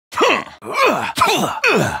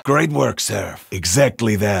Great work, Seraph.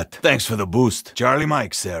 Exactly that. Thanks for the boost. Charlie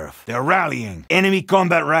Mike, Seraph. They're rallying. Enemy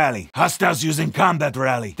combat rally. Hostiles using combat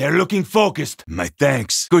rally. They're looking focused. My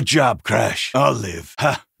thanks. Good job, Crash. I'll live.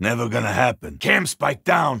 Ha! Never gonna happen. Cam spike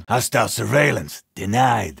down. Hostile surveillance.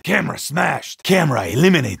 Denied. Camera smashed. Camera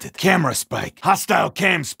eliminated. Camera spike. Hostile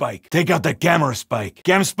cam spike. Take out that camera spike.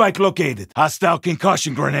 Cam spike located. Hostile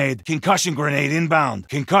concussion grenade. Concussion grenade inbound.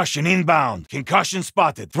 Concussion inbound. Concussion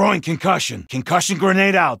spotted. Throwing concussion. Concussion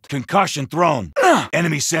grenade out. Concussion thrown.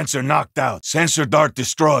 Enemy sensor knocked out. Sensor dart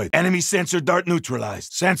destroyed. Enemy sensor dart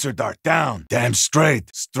neutralized. Sensor dart down. Damn straight.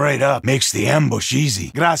 Straight up. Makes the ambush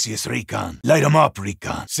easy. Gracias, Recon. Light 'em up,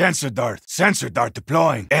 Recon. Sensor dart. Sensor dart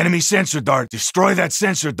deploying. Enemy sensor dart. Destroy that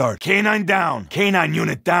sensor dart. K9 down. K9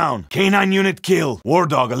 unit down. K9 unit kill. War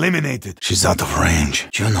dog eliminated. She's out of range.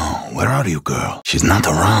 Juno, where are you, girl? She's not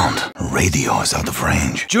around. Her radio is out of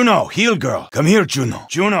range. Juno, heal girl. Come here, Juno.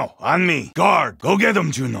 Juno, on me. Guard. Go get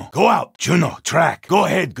him, Juno. Go out. Juno, track. Go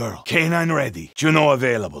ahead, girl. K9 ready. Juno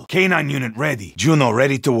available. K9 unit ready. Juno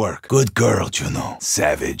ready to work. Good girl, Juno.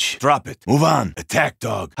 Savage. Drop it. Move on. Attack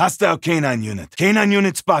dog. Hostile K9 unit. K9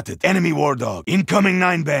 unit spotted. Enemy war dog. Incoming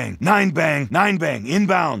 9-bang. 9-bang. 9-bang.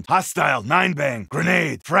 Inbound. Hostile 9-bang.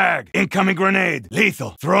 Grenade. Frag. Incoming grenade.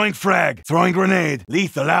 Lethal. Throwing frag. Throwing grenade.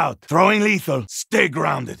 Lethal out. Throwing lethal. Stay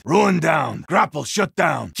grounded. Ruin down. Grapple shut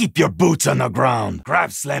down. Keep your boots on the ground.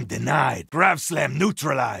 Grab slam denied. Grab slam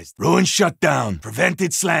neutralized. Ruin shut down.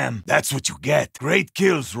 Prevented slam. That's what you get. Great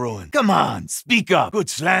kills, Ruin. Come on. Speak up. Good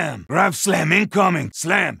slam. Grab slam incoming.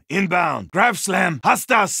 Slam. Inbound. Grab slam.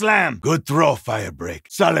 Hostile slam. Good throw, fire break.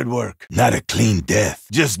 Solid work. Not a clean death.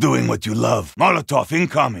 Just doing what you love. Molotov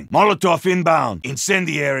incoming. Molotov inbound.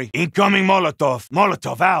 Incendiary. Incoming Molotov.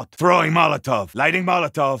 Molotov out. Throwing Molotov. Lighting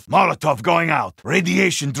Molotov. Molotov going out.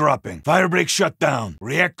 Radiation dropping. Firebreak shut down.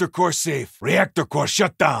 Reactor core safe. Reactor core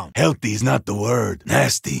shut down. Healthy is not the word.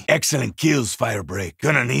 Nasty. Excellent kills, Firebreak.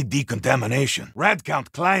 Gonna need decontamination. Rad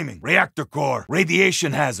count climbing. Reactor core.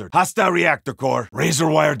 Radiation hazard. Hostile reactor core. Razor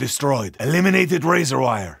wire destroyed. Eliminated razor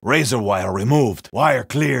wire. Razor wire removed. Wire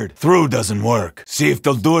cleared. Through doesn't work. See if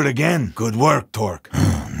they'll do it again. Good work, Torque.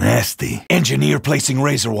 Nasty. Engineer placing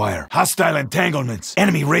razor wire. Hostile entanglements.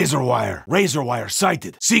 Enemy razor wire. Razor wire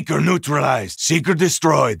sighted. Seeker neutralized. Seeker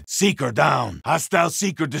destroyed. Seeker down. Hostile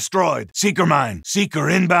seeker destroyed. Seeker mine. Seeker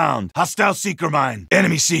inbound. Hostile seeker mine.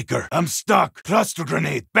 Enemy seeker. I'm stuck. Cluster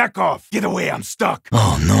grenade. Back off. Get away. I'm stuck.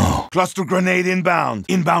 Oh no. Cluster grenade inbound.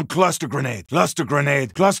 Inbound cluster grenade. Cluster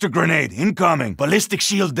grenade. Cluster grenade. Incoming. Ballistic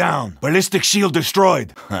shield down. Ballistic shield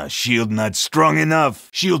destroyed. Shield not strong enough.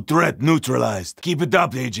 Shield threat neutralized. Keep it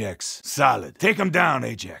up, Ajax. Solid. Take him down,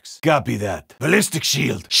 Ajax. Copy that. Ballistic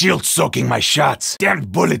shield. Shield soaking my shots.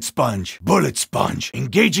 Damned bullet sponge. Bullet sponge.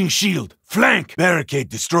 Engaging shield. Flank! Barricade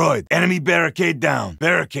destroyed. Enemy barricade down.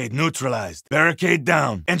 Barricade neutralized. Barricade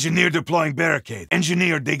down. Engineer deploying barricade.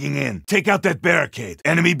 Engineer digging in. Take out that barricade.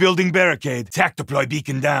 Enemy building barricade. TAC deploy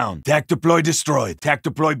beacon down. TAC deploy destroyed. TAC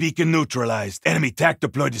deploy beacon neutralized. Enemy TAC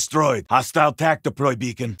deploy destroyed. Hostile TAC deploy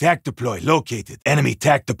beacon. TAC deploy located. Enemy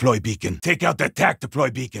TAC deploy beacon. Take out that TAC deploy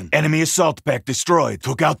beacon. Enemy assault pack destroyed.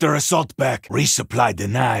 Took out their assault pack. Resupply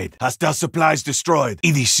denied. Hostile supplies destroyed.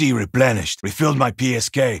 EDC replenished. Refilled my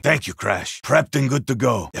PSK. Thank you, Crash. Prepped and good to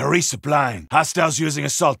go. They're resupplying. Hostiles using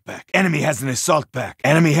assault pack. Enemy has an assault pack.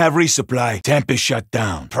 Enemy have resupply. Tempest shut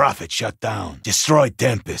down. Prophet shut down. Destroyed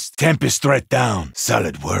Tempest. Tempest threat down.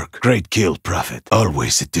 Solid work. Great kill, Prophet.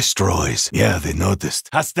 Always it destroys. Yeah, they noticed.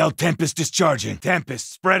 Hostile Tempest discharging.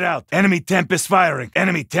 Tempest spread out. Enemy Tempest firing.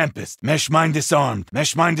 Enemy Tempest. Mesh mine disarmed.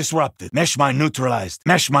 Mesh mine disrupted. Mesh mine neutralized.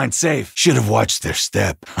 Mesh mine safe. Should have watched their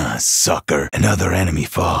step. Sucker. Another enemy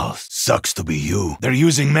falls. Sucks to be you. They're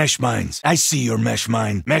using mesh mines. I see your mesh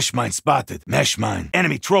mine. Mesh mine spotted. Mesh mine.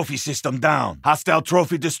 Enemy trophy system down. Hostile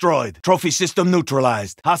trophy destroyed. Trophy system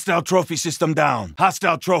neutralized. Hostile trophy system down.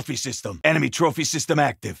 Hostile trophy system. Enemy trophy system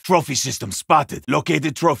active. Trophy system spotted.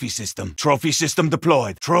 Located trophy system. Trophy system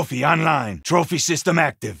deployed. Trophy online. Trophy system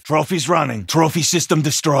active. Trophies running. Trophy system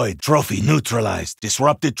destroyed. Trophy neutralized.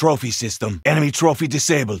 Disrupted trophy system. Enemy trophy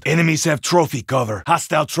disabled. Enemies have trophy cover.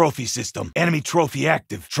 Hostile trophy system. Enemy trophy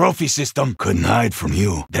active. Trophy system. Couldn't hide from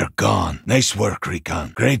you. They're gone. Nice work,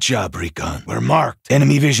 Recon. Great job, Recon. We're marked.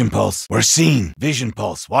 Enemy vision pulse. We're seen. Vision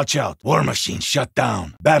pulse. Watch out. War machine shut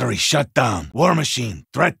down. Battery shut down. War machine.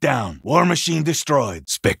 Threat down. War machine destroyed.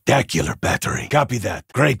 Spectacular battery. Copy that.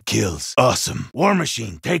 Great kills. Awesome. War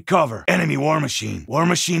machine. Take cover. Enemy war machine. War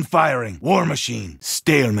machine firing. War machine.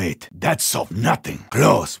 Stalemate. That solved nothing.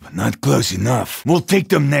 Close, but not close enough. We'll take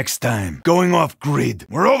them next time. Going off grid.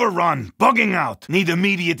 We're overrun. Bugging out. Need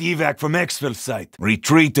immediate evac from exfil site.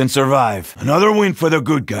 Retreat and survive. Another win for the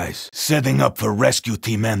good guys. Setting up for rescue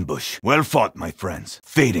team ambush. Well fought, my friends.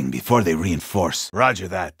 Fading before they reinforce. Roger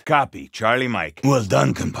that. Copy, Charlie Mike. Well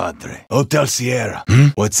done, compadre. Hotel Sierra.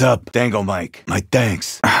 What's up? Tango Mike. My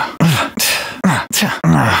thanks.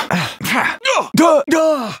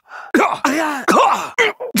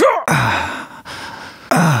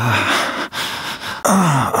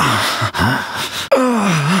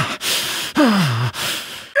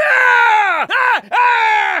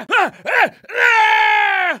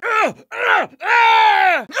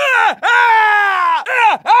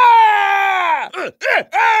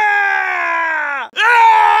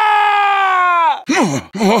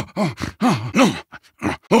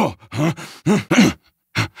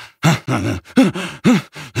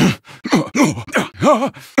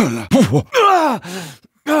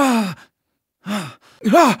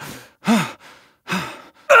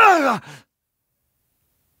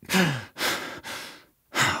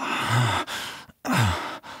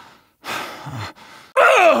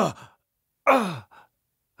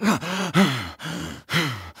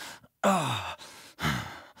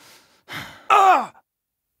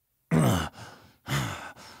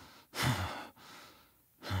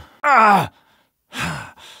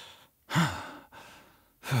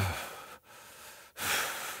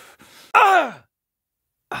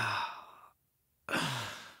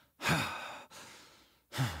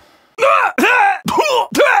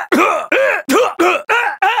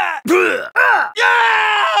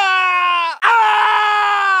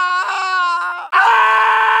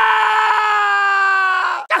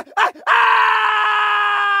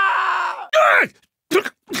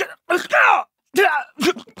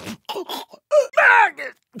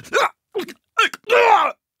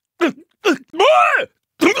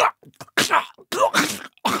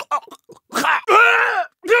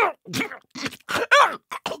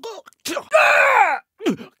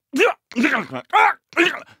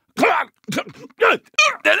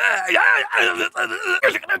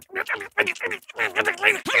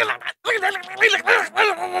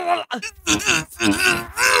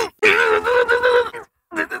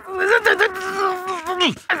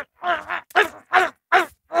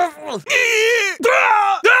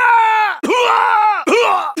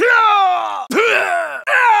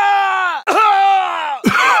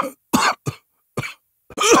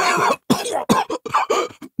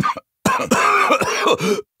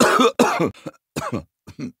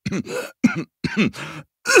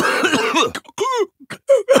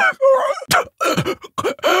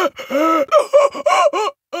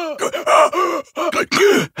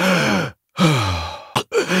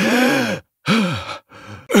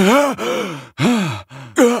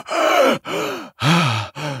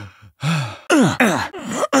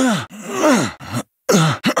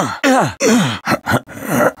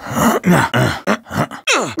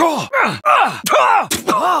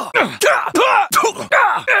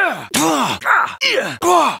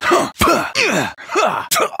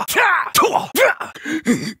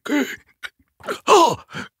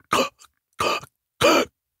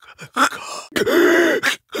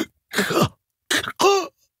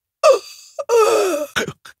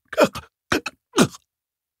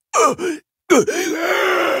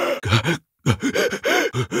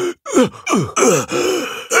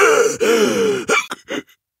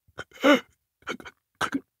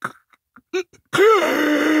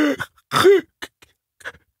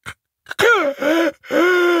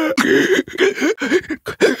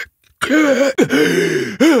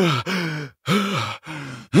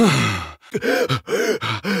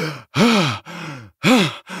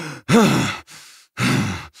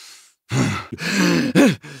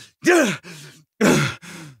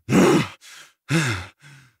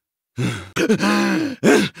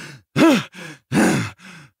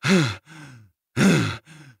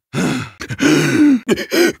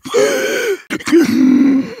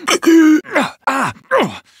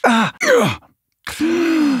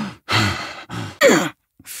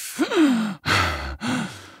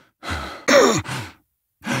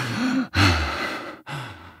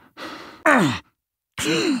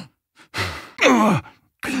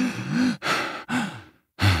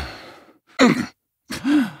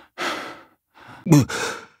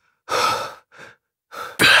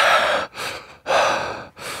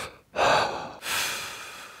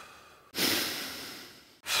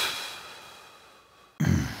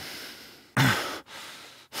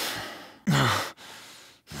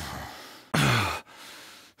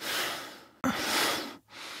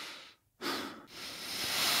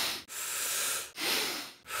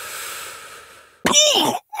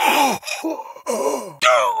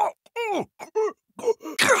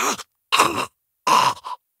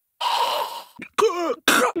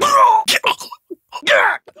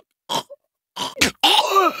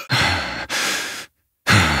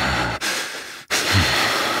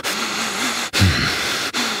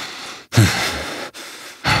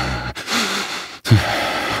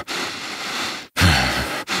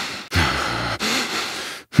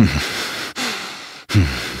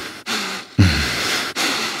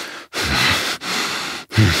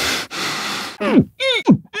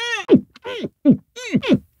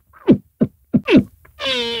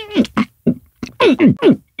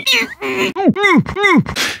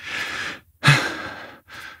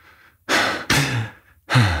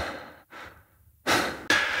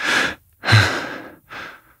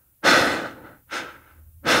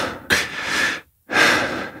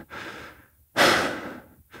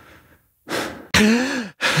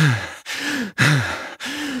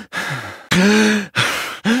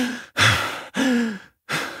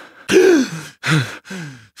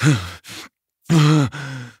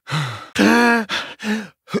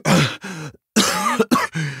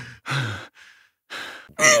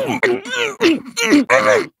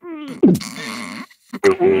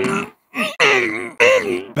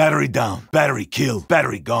 Battery down. Battery kill.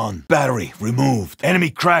 Battery gone. Battery removed. Enemy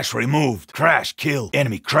crash removed. Crash kill.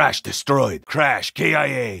 Enemy crash destroyed. Crash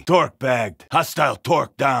KIA. Torque bagged. Hostile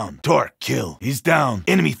torque down. Torque kill. He's down.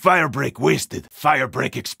 Enemy fire break wasted. Fire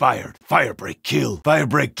break expired. Fire break kill. Fire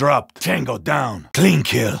break dropped. Tango down. Clean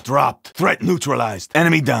kill. Dropped. Threat neutralized.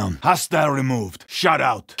 Enemy down. Hostile removed. Shot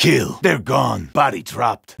out. Kill. They're gone. Body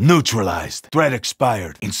dropped. Neutralized. Threat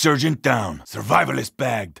expired. Insurgent down. Survivalist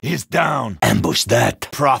bagged. He's down. Ambush that.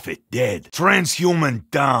 Prophet dead. Transhuman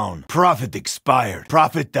down. Prophet expired.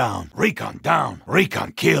 Prophet down. Recon down.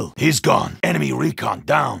 Recon kill. He's gone. Enemy recon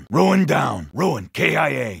down. Ruin down. Ruin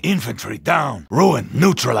KIA. Infantry down. Ruin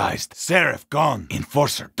neutralized. Seraph gone.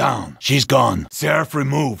 Enforcer down. She's gone. Seraph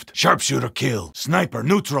removed. Sharpshooter kill. Sniper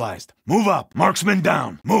neutralized. Move up. Marksman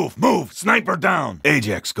down. Move. Move. Sniper down.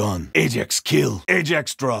 Ajax gone. Ajax kill.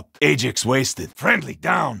 Ajax dropped. Ajax wasted. Friendly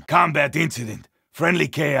down. Combat incident. Friendly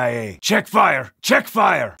KIA. Check fire. Check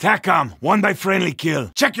fire. TACOM. One by friendly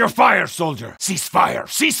kill. Check your fire, soldier. Cease fire.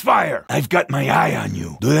 Cease fire. I've got my eye on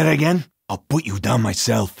you. Do that again? I'll put you down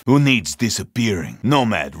myself. Who needs disappearing?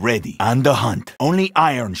 Nomad ready. On the hunt. Only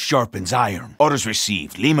iron sharpens iron. Orders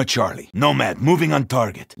received. Lima Charlie. Nomad moving on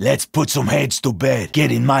target. Let's put some heads to bed.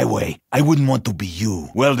 Get in my way. I wouldn't want to be you.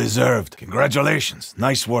 Well deserved. Congratulations.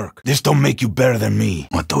 Nice work. This don't make you better than me.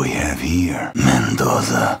 What do we have here?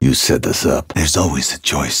 Mendoza. You set us up. There's always a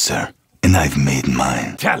choice, sir. And I've made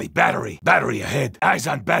mine. Tally, battery. Battery ahead. Eyes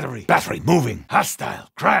on battery. Battery moving. Hostile.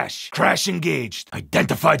 Crash. Crash engaged.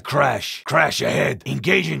 Identified crash. Crash ahead.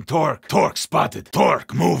 Engaging torque. Torque spotted.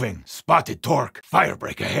 Torque moving. Spotted torque.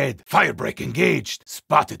 Firebreak ahead. Firebreak engaged.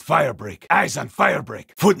 Spotted firebreak. Eyes on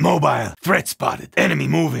firebreak. Foot mobile. Threat spotted. Enemy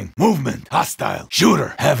moving. Movement. Hostile.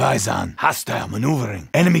 Shooter. Have eyes on. Hostile maneuvering.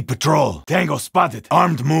 Enemy patrol. Tango spotted.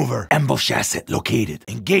 Armed mover. Ambush asset located.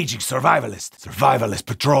 Engaging survivalist. Survivalist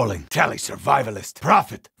patrolling. Tally survivalist.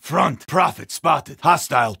 Prophet. Front. Prophet spotted.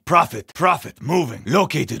 Hostile. Prophet. Prophet moving.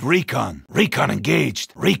 Located recon. Recon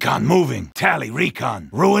engaged. Recon moving. Tally recon.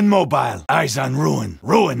 Ruin mobile. Eyes on ruin.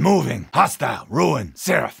 Ruin moving. Hostile. Ruin.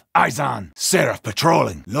 Seraph. Eyes on. Seraph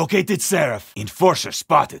patrolling. Located Seraph. Enforcer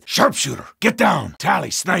spotted. Sharpshooter. Get down.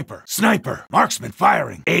 Tally sniper. Sniper. Marksman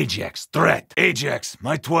firing. Ajax. Threat. Ajax.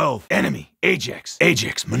 My 12. Enemy. Ajax.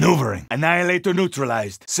 Ajax maneuvering. Annihilator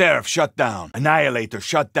neutralized. Seraph shut down. Annihilator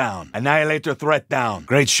shut down. Annihilator threat down.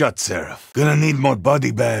 Great shot, Seraph. Gonna need more body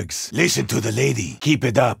bags. Listen to the lady. Keep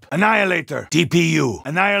it up. Annihilator. TPU.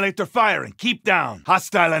 Annihilator firing. Keep down.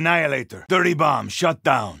 Hostile Annihilator. Dirty bomb shut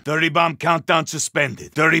down. Dirty bomb countdown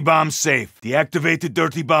suspended. Dirty bomb safe. Deactivated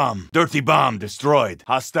dirty bomb. Dirty bomb destroyed.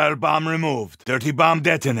 Hostile bomb removed. Dirty bomb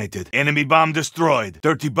detonated. Enemy bomb destroyed.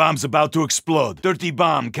 Dirty bomb's about to explode. Dirty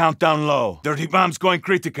bomb countdown low. Dirty bomb's going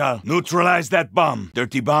critical. Neutralize that bomb.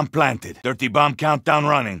 Dirty bomb planted. Dirty bomb countdown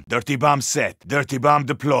running. Dirty bomb set. Dirty bomb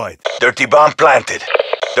deployed. Dirty bomb planted.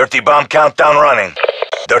 Dirty bomb countdown running.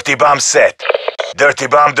 Dirty bomb set. Dirty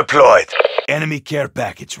bomb deployed. Enemy care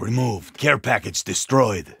package removed. Care package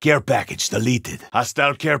destroyed. Care package deleted.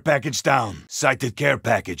 Hostile care package down. Sighted care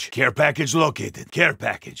package. Care package located. Care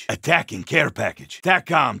package. Attacking care package.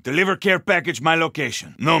 TACOM. Deliver care package my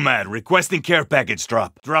location. Nomad. Requesting care package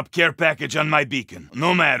drop. Drop care package on my beacon.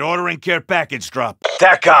 Nomad. Ordering care package drop.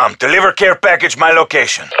 TACOM. Deliver care package my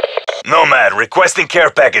location. Nomad. Requesting care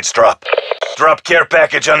package drop. Drop care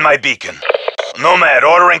package on my beacon. Nomad.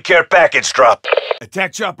 Ordering care package drop.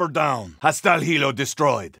 Attack chopper down. Hostile helo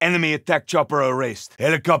destroyed. Enemy attack chopper erased.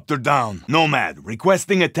 Helicopter down. Nomad.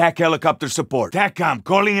 Requesting attack helicopter support. TACOM.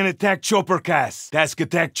 Calling an attack chopper CAS. Task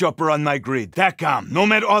attack chopper on my grid. TACOM.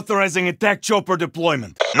 Nomad authorizing attack chopper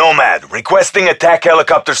deployment. Nomad. Requesting attack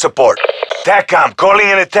helicopter support. TACOM. Calling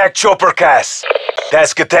an attack chopper CAS.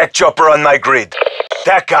 Task attack chopper on my grid.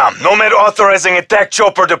 TACOM. Nomad authorizing attack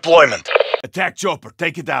chopper deployment. Attack chopper,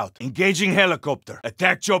 take it out. Engaging helicopter.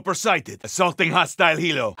 Attack chopper sighted. Assaulting hostile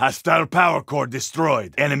helo. Hostile power core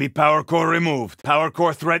destroyed. Enemy power core removed. Power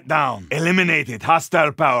core threat down. Eliminated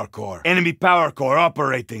hostile power core. Enemy power core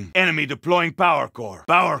operating. Enemy deploying power core.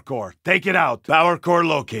 Power core, take it out. Power core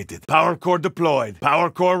located. Power core deployed. Power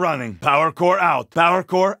core running. Power core out. Power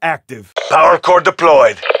core active. Power core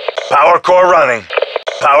deployed. Power core running.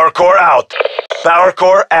 Power core out. Power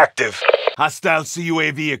core active. Hostile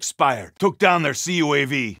CUAV expired. Took down their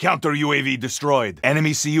CUAV. Counter UAV destroyed.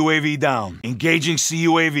 Enemy CUAV down. Engaging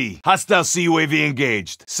CUAV. Hostile CUAV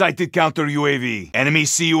engaged. Sighted counter UAV. Enemy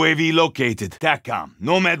CUAV located. TACCOM.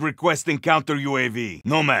 Nomad requesting counter UAV.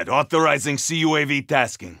 Nomad authorizing CUAV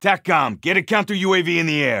tasking. TACCOM, get a counter UAV in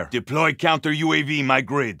the air. Deploy counter UAV my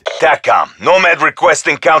grid. TACCOM. Nomad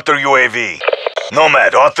requesting counter UAV.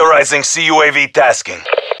 Nomad authorizing CUAV tasking.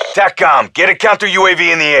 TACCOM, get a counter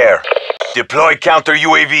UAV in the air. Deploy counter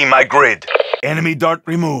UAV my grid. Enemy dart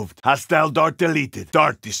removed. Hostile dart deleted.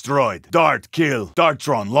 Dart destroyed. Dart kill. Dart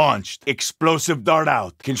drone launched. Explosive dart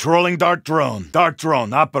out. Controlling dart drone. Dart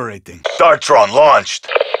drone operating. Dart drone launched.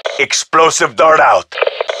 Explosive dart out.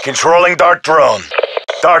 Controlling dart drone.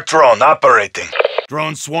 Dart drone operating.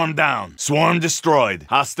 Drone swarm down. Swarm destroyed.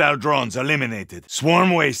 Hostile drones eliminated.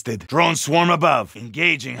 Swarm wasted. Drone swarm above.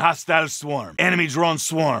 Engaging hostile swarm. Enemy drone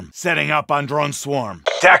swarm. Setting up on drone swarm.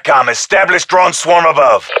 TACCOM, establish drone swarm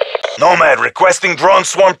above. Nomad requesting drone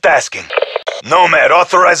swarm tasking. Nomad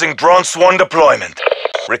authorizing drone swarm deployment.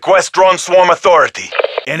 Request drone swarm authority.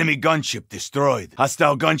 Enemy gunship destroyed.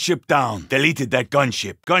 Hostile gunship down. Deleted that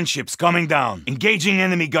gunship. Gunship's coming down. Engaging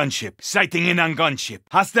enemy gunship. Sighting in on gunship.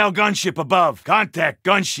 Hostile gunship above. Contact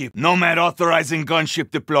gunship. Nomad authorizing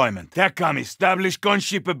gunship deployment. TACCOM, establish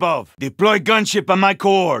gunship above. Deploy gunship on my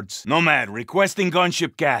coords. Nomad requesting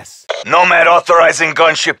gunship gas. Nomad authorizing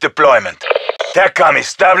gunship deployment. TACCOM,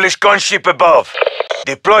 establish gunship above.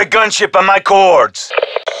 Deploy gunship on my coords.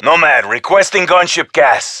 Nomad requesting gunship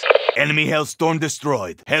gas. Enemy Hellstorm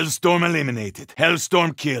destroyed. Hellstorm eliminated.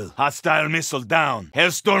 Hellstorm kill. Hostile missile down.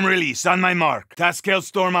 Hellstorm release on my mark. Task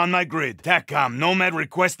Hellstorm on my grid. TACCOM, Nomad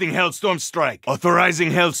requesting Hellstorm strike. Authorizing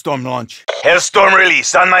Hellstorm launch. Hellstorm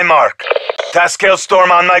release on my mark. Task Hellstorm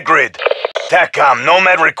on my grid. TACCOM,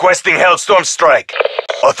 Nomad requesting Hellstorm strike.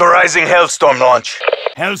 Authorizing Hellstorm launch.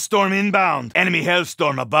 Hellstorm inbound. Enemy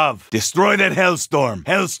Hellstorm above. Destroy that Hellstorm.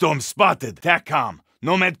 Hellstorm spotted. TACCOM.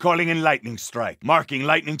 Nomad calling in lightning strike. Marking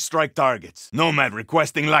lightning strike targets. Nomad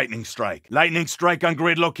requesting lightning strike. Lightning strike on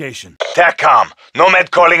grid location. TACCOM. Nomad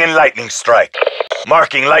calling in lightning strike.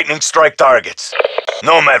 Marking lightning strike targets.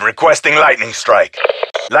 Nomad requesting lightning strike.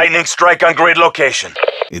 Lightning strike on grid location.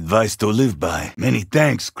 Advice to live by. Many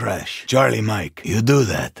thanks, Crash. Charlie Mike, you do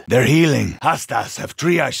that. They're healing. Hostiles have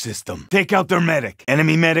triage system. Take out their medic.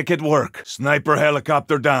 Enemy medic at work. Sniper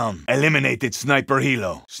helicopter down. Eliminated sniper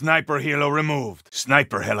helo. Sniper helo removed.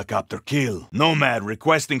 Sniper helicopter kill. Nomad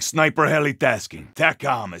requesting sniper heli tasking.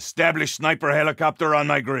 TACCOM, establish sniper helicopter on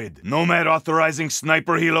my grid. Nomad authorizing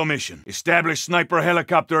sniper helo mission. Establish sniper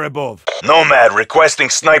helicopter above. Nomad requesting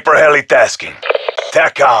sniper heli tasking.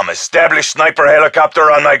 TACCOM, establish sniper helicopter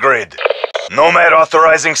on my grid. Nomad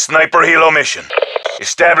authorizing sniper helo mission.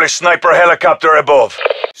 Establish sniper helicopter above.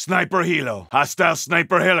 Sniper helo. Hostile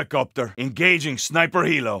sniper helicopter. Engaging sniper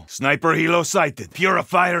helo. Sniper helo sighted.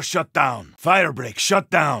 Purifier shut down. Firebreak shut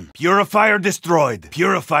down. Purifier destroyed.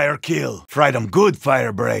 Purifier kill. Fried 'em good,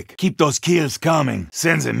 Firebreak. Keep those kills coming.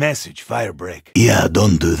 Sends a message, Firebreak. Yeah,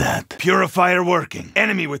 don't do that. Purifier working.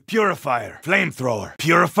 Enemy with Purifier. Flamethrower.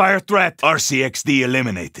 Purifier threat. RCXD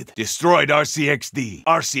eliminated. Destroyed RCXD.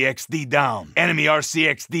 RCXD down. Enemy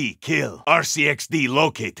RCXD kill. RCXD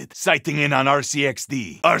located. Sighting in on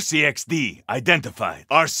RCXD. RCXD identified.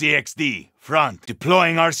 RCXD front.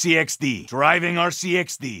 Deploying RCXD. Driving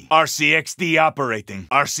RCXD. RCXD operating.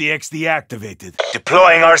 RCXD activated.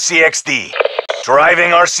 Deploying RCXD.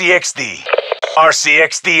 Driving RCXD.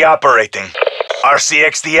 RCXD operating.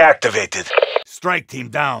 RCXD activated. Strike team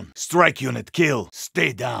down. Strike unit kill.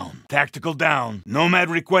 Stay down. Tactical down. Nomad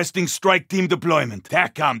requesting strike team deployment.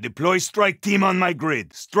 TACCOM, deploy strike team on my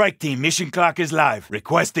grid. Strike team mission clock is live.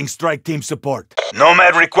 Requesting strike team support.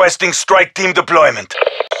 Nomad requesting strike team deployment.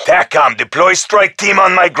 TACCOM, deploy strike team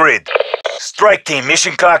on my grid. Strike team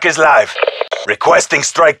mission clock is live. Requesting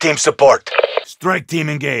strike team support. Strike team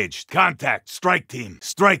engaged. Contact. Strike team.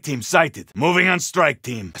 Strike team sighted. Moving on strike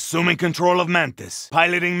team. Assuming control of Mantis.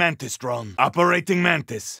 Piloting Mantis drone. Operating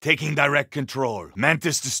Mantis. Taking direct control.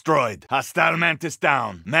 Mantis destroyed. Hostile Mantis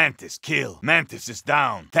down. Mantis kill. Mantis is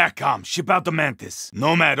down. TACCOM, ship out the Mantis.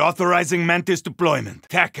 Nomad authorizing Mantis deployment.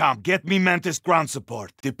 TACCOM, get me Mantis ground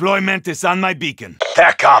support. Deploy Mantis on my beacon.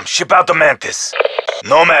 TACCOM, ship out the Mantis.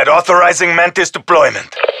 Nomad authorizing Mantis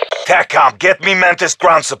deployment. TACCOM, get me Mantis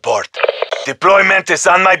ground support. Deploy Mantis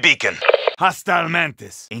on my beacon. Hostile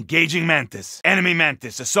Mantis. Engaging Mantis. Enemy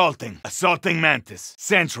Mantis assaulting. Assaulting Mantis.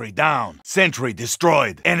 Sentry down. Sentry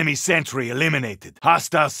destroyed. Enemy sentry eliminated.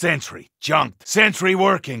 Hostile sentry junked. Sentry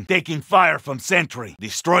working. Taking fire from sentry.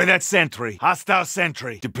 Destroy that sentry. Hostile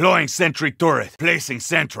sentry. Deploying sentry turret. Placing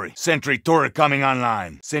sentry. Sentry turret coming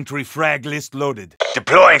online. Sentry frag list loaded.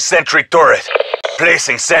 Deploying sentry turret.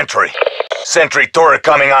 Placing sentry. Sentry turret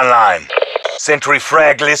coming online. Sentry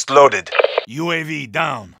frag list loaded. UAV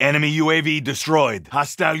down. Enemy UAV destroyed.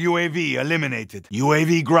 Hostile UAV eliminated.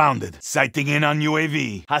 UAV grounded. Sighting in on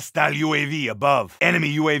UAV. Hostile UAV above.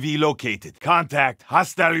 Enemy UAV located. Contact.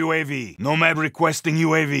 Hostile UAV. Nomad requesting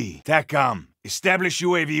UAV. TACCOM. Establish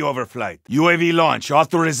UAV overflight. UAV launch.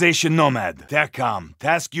 Authorization Nomad. TACCOM.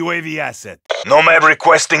 Task UAV asset. Nomad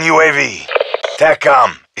requesting UAV.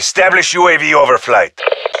 TACCOM. Establish UAV overflight.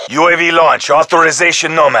 UAV launch.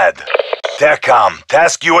 Authorization Nomad. TACCOM.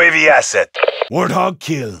 Task UAV asset. Warthog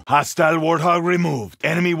kill. Hostile Warthog removed.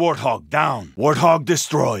 Enemy Warthog down. Warthog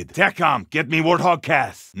destroyed. TACCOM. Get me Warthog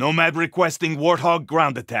CAS. Nomad requesting Warthog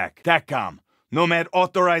ground attack. TACCOM. Nomad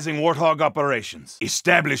authorizing Warthog operations.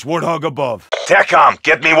 Establish Warthog above. TACCOM.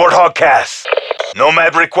 Get me Warthog CAS.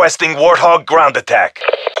 Nomad requesting Warthog ground attack.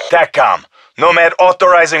 TACCOM. Nomad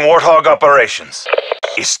authorizing Warthog operations.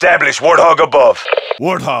 Establish Warthog above.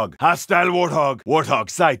 Warthog. Hostile Warthog. Warthog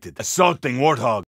sighted. Assaulting Warthog.